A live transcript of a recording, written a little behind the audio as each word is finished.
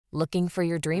Looking for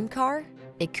your dream car?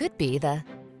 It could be the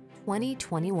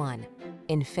 2021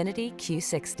 INFINITI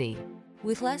Q60.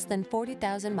 With less than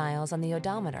 40,000 miles on the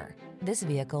odometer, this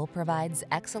vehicle provides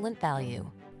excellent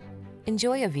value.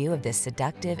 Enjoy a view of this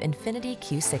seductive INFINITI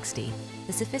Q60,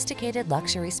 the sophisticated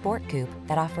luxury sport coupe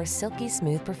that offers silky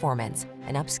smooth performance,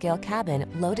 an upscale cabin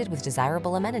loaded with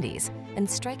desirable amenities, and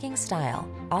striking style,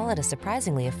 all at a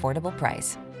surprisingly affordable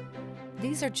price.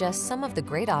 These are just some of the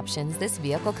great options this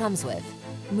vehicle comes with: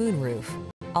 moonroof,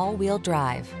 all-wheel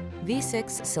drive,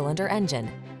 V6 cylinder engine,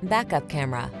 backup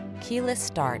camera, keyless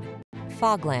start,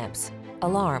 fog lamps,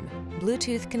 alarm,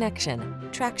 Bluetooth connection,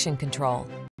 traction control,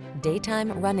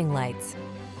 daytime running lights.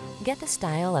 Get the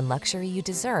style and luxury you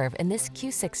deserve in this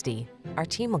Q60. Our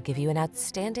team will give you an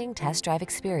outstanding test drive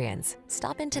experience.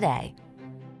 Stop in today.